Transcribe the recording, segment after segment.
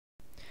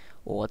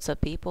What's up,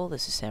 people?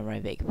 This is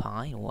Samurai Baked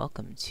Pie, and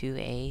welcome to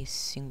a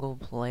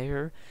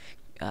single-player,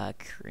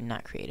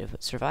 not creative,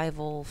 but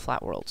survival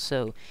flat world.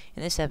 So,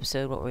 in this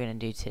episode, what we're going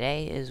to do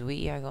today is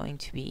we are going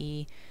to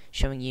be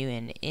showing you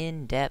an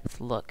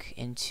in-depth look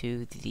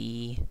into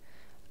the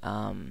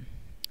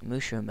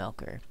MooShroom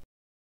milker.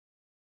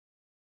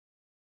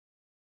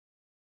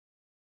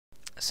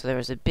 So there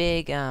was a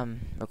big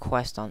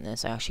request on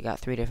this. I actually got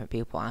 3 different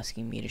people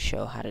asking me to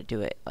show how to do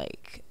it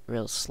like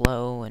real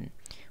slow and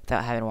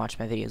without having to watch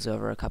my videos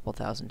over a couple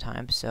thousand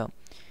times. So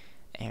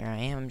here I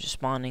am, just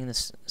spawning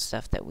this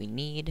stuff that we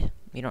need.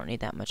 You don't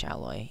need that much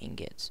alloy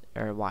ingots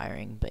or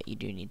wiring, but you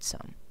do need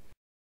some.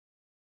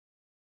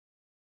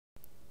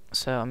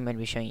 So I'm going to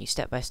be showing you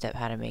step by step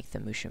how to make the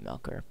MooShroom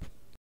milker.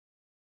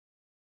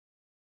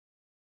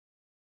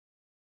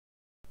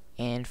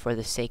 And for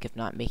the sake of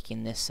not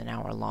making this an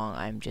hour long,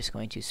 I'm just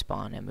going to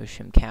spawn a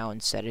MooShroom cow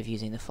instead of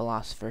using the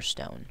Philosopher's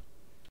Stone.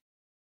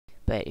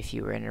 But if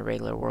you were in a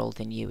regular world,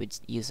 then you would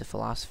use the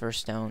Philosopher's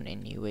Stone,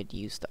 and you would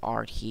use the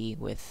R key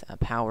with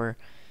power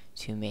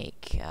to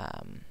make,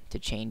 to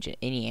change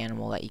any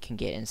animal that you can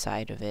get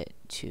inside of it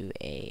to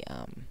a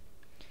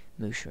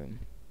MooShroom.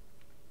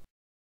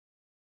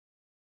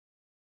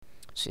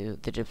 So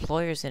the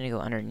deployer is going to go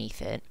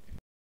underneath it.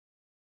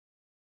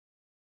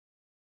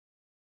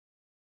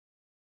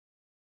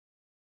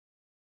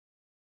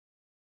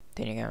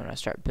 Then you're going to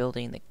start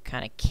building the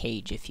kind of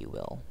cage, if you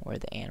will, where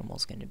the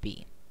animal's going to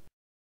be.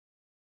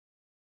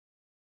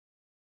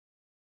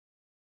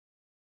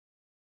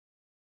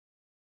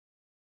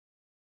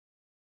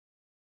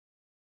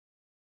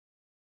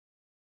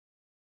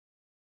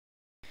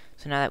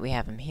 So now that we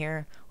have him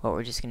here, what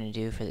we're just going to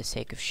do for the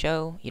sake of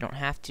show, you don't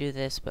have to do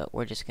this, but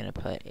we're just going to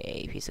put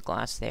a piece of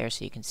glass there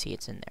so you can see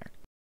it's in there.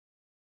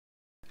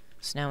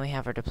 So now we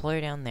have our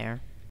deployer down there,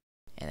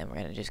 and then we're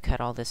going to just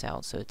cut all this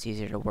out so it's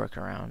easier to work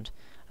around.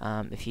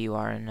 If you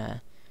are in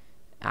an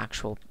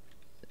actual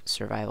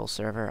survival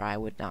server, I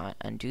would not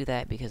undo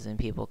that, because then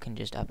people can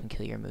just up and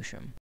kill your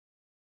MooShroom.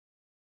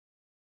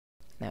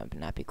 That would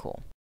not be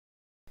cool.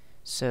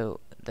 So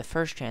the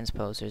first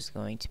transposer is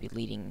going to be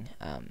leading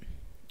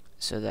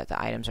so that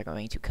the items are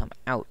going to come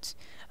out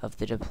of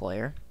the deployer.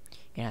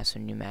 You're going to have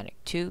some pneumatic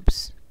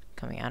tubes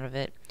coming out of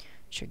it,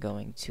 which are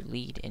going to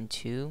lead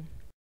into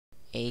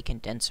a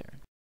condenser.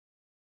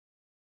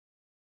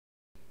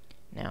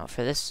 Now,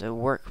 for this to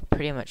work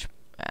pretty much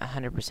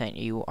 100%,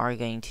 you are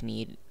going to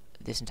need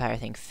this entire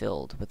thing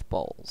filled with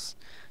bowls.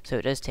 So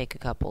it does take a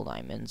couple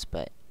diamonds,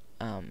 but,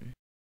 or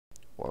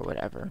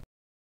whatever.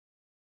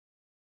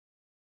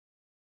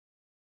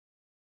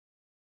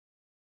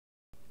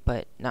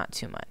 But not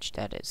too much.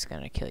 That is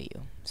going to kill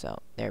you. So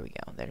there we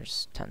go.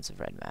 There's tons of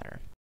red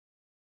matter.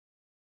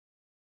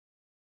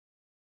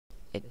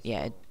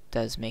 It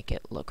does make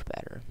it look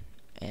better.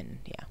 And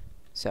yeah.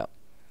 So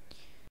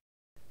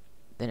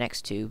the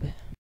next tube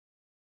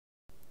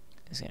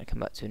is going to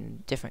come up to a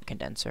different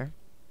condenser.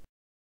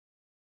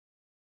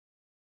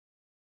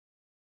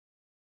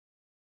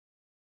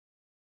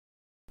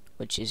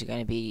 Which is going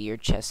to be your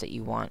chest that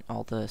you want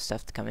all the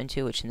stuff to come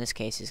into, which in this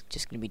case is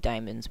just going to be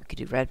diamonds. We could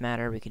do red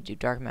matter, we could do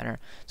dark matter.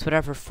 It's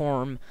whatever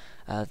form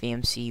of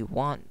VMC you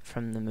want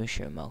from the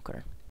MooShroom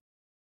milker.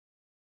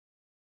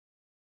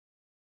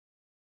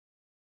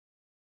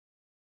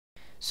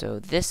 So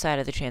this side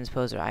of the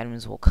transposer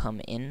items will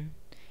come in,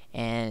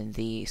 and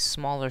the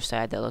smaller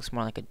side that looks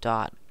more like a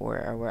dot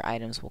where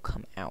items will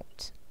come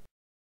out.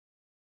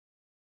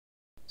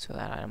 So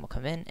that item will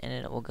come in, and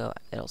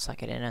it'll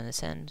suck it in on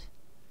this end.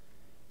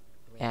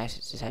 And I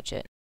just touch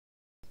it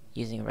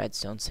using a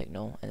redstone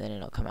signal, and then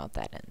it'll come out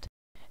that end.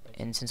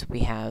 And since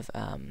we have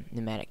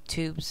pneumatic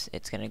tubes,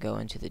 it's going to go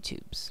into the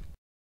tubes.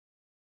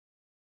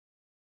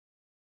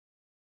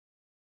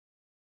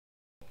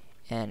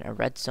 And a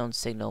redstone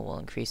signal will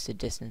increase the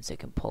distance it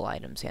can pull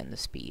items and the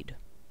speed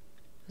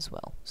as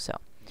well. So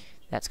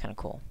that's kind of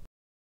cool.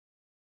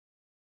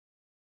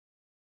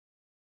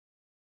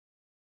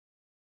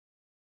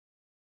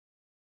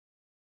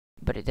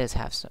 But it does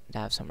have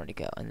somewhere to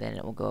go, and then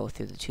it will go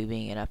through the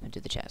tubing and up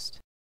into the chest.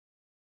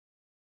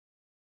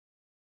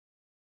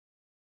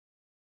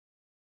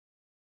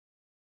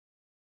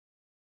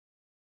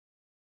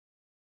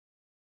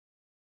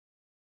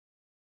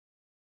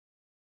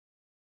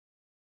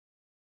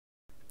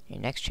 Your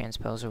next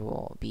transposer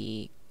will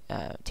be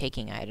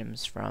taking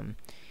items from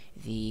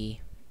the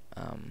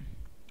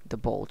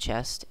bowl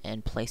chest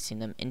and placing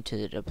them into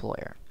the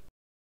deployer.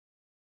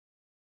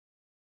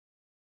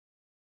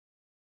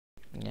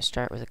 I'm going to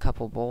start with a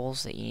couple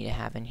bowls that you need to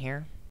have in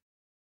here.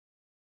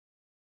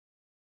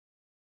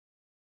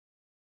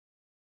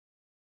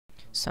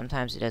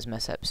 Sometimes it does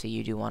mess up, so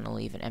you do want to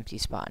leave an empty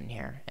spot in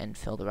here and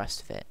fill the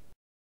rest of it.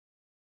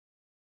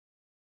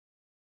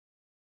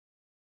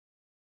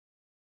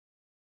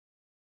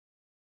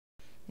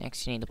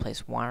 Next, you need to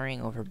place wiring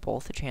over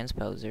both the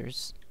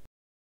transposers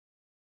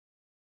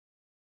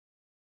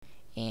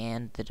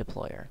and the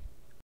deployer.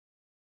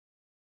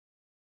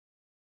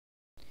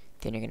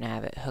 Then you're going to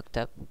have it hooked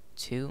up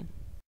to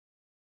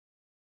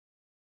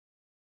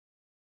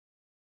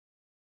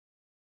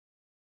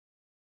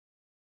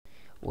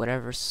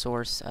whatever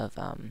source of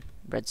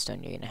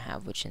redstone you're going to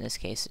have, which in this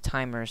case, the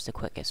timer is the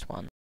quickest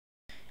one,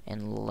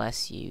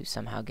 unless you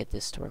somehow get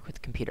this to work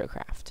with computer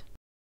craft.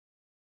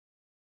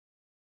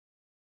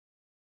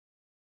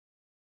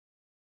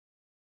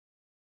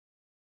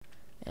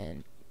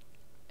 And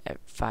at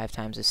 5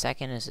 times a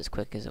second is as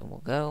quick as it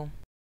will go.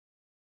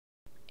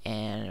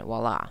 And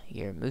voila,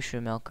 your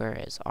MooShroom milker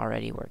is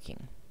already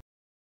working.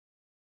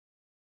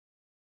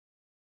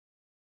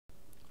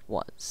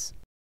 Was.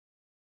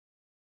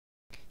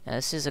 Now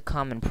this is a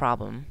common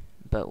problem,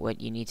 but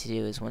what you need to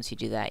do is once you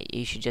do that,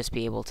 you should just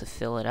be able to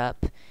fill it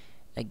up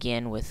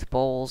again with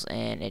bowls,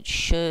 and it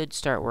should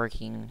start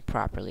working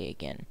properly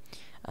again.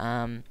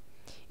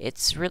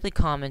 It's really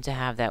common to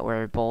have that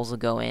where bowls will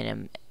go in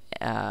and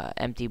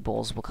empty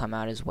bowls will come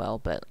out as well,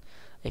 but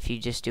if you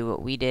just do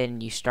what we did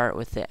and you start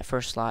with the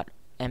first slot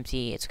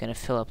empty, it's going to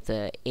fill up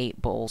the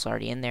 8 bowls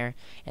already in there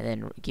and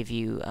then give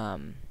you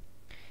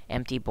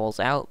empty bowls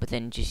out, but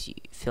then just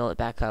fill it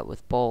back up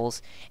with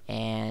bowls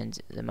and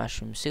the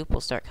mushroom soup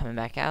will start coming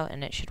back out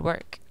and it should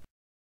work.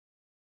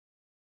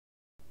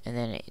 And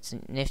then it's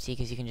nifty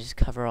because you can just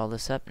cover all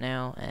this up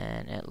now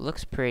and it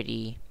looks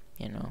pretty,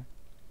 you know.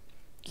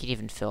 You can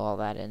even fill all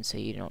that in so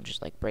you don't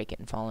just like break it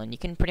and fall in. You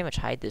can pretty much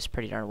hide this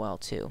pretty darn well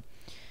too.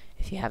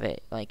 If you have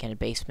it like in a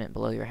basement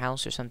below your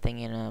house or something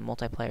in a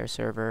multiplayer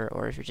server,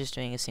 or if you're just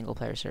doing a single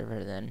player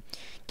server, then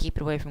keep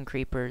it away from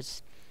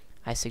creepers.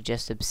 I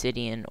suggest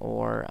obsidian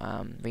or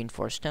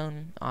reinforced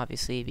stone,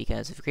 obviously,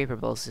 because if a creeper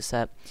blows this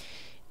up,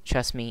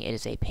 trust me, it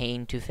is a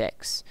pain to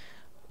fix.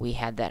 We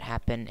had that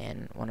happen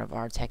in one of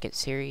our Tech It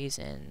series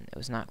and it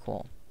was not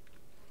cool.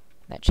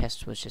 That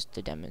chest was just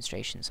a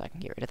demonstration, so I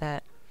can get rid of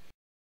that.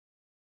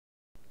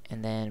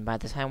 And then by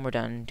the time we're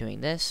done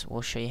doing this,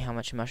 we'll show you how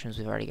much mushrooms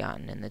we've already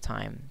gotten in the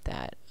time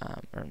that,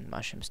 or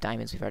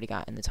diamonds we've already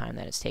got in the time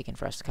that it's taken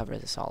for us to cover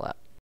this all up.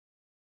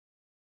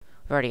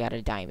 We've already got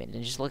a diamond,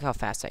 and just look how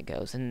fast that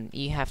goes. And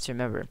you have to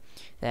remember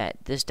that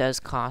this does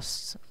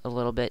cost a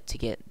little bit to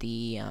get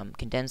the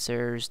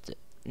condensers,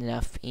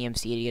 enough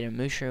EMC to get a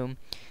MooShroom,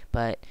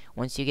 but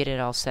once you get it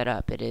all set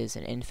up, it is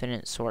an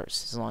infinite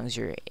source as long as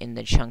you're in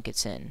the chunk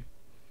it's in.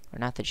 Or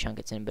not the chunk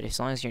it's in, but as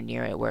long as you're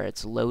near it where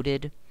it's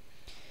loaded,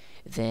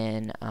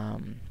 then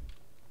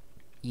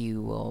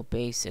you will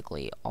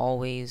basically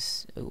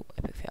always, ooh,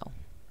 epic fail.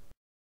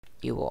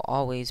 You will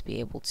always be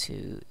able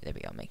to, there we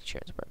go, make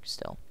sure it works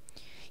still.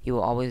 You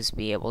will always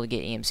be able to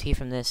get EMC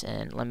from this,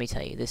 and let me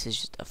tell you, this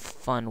is just a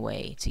fun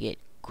way to get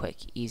quick,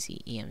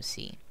 easy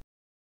EMC.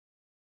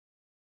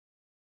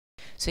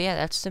 So yeah,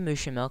 that's the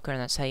MooShroom milker, and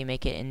that's how you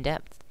make it in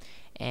depth.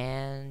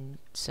 And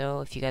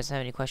so if you guys have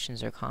any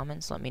questions or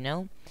comments, let me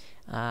know.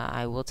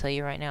 I will tell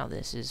you right now,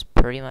 this is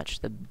pretty much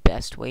the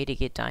best way to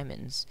get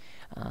diamonds.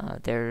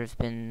 There's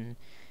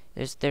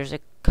a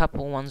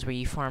couple ones where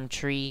you farm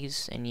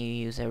trees and you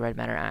use a red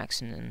matter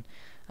axe and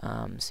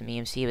some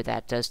EMC, but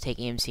that does take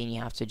EMC and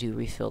you have to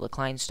refill the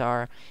Klein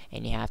star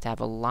and you have to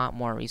have a lot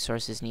more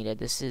resources needed.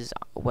 This is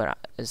what,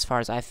 as far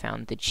as I've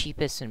found, the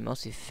cheapest and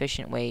most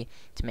efficient way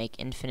to make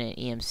infinite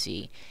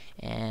EMC,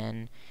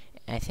 and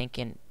I think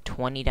in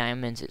 20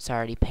 diamonds it's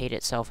already paid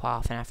itself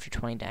off, and after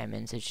 20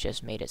 diamonds it's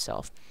just made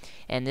itself.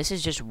 And this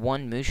is just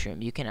one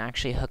MooShroom. You can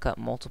actually hook up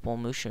multiple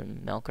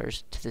MooShroom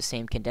milkers to the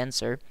same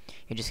condenser.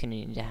 You're just going to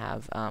need to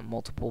have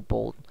multiple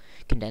bolt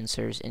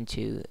condensers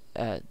into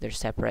their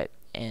separate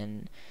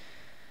and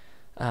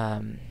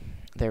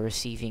their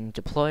receiving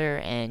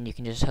deployer, and you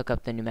can just hook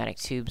up the pneumatic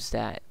tubes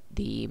that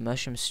the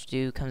mushroom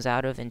stew comes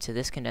out of into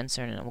this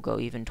condenser, and it will go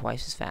even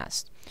twice as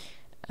fast.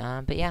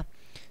 But yeah,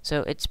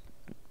 so it's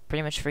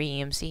pretty much free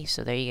EMC,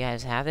 so there you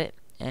guys have it,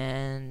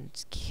 and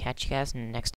catch you guys next time.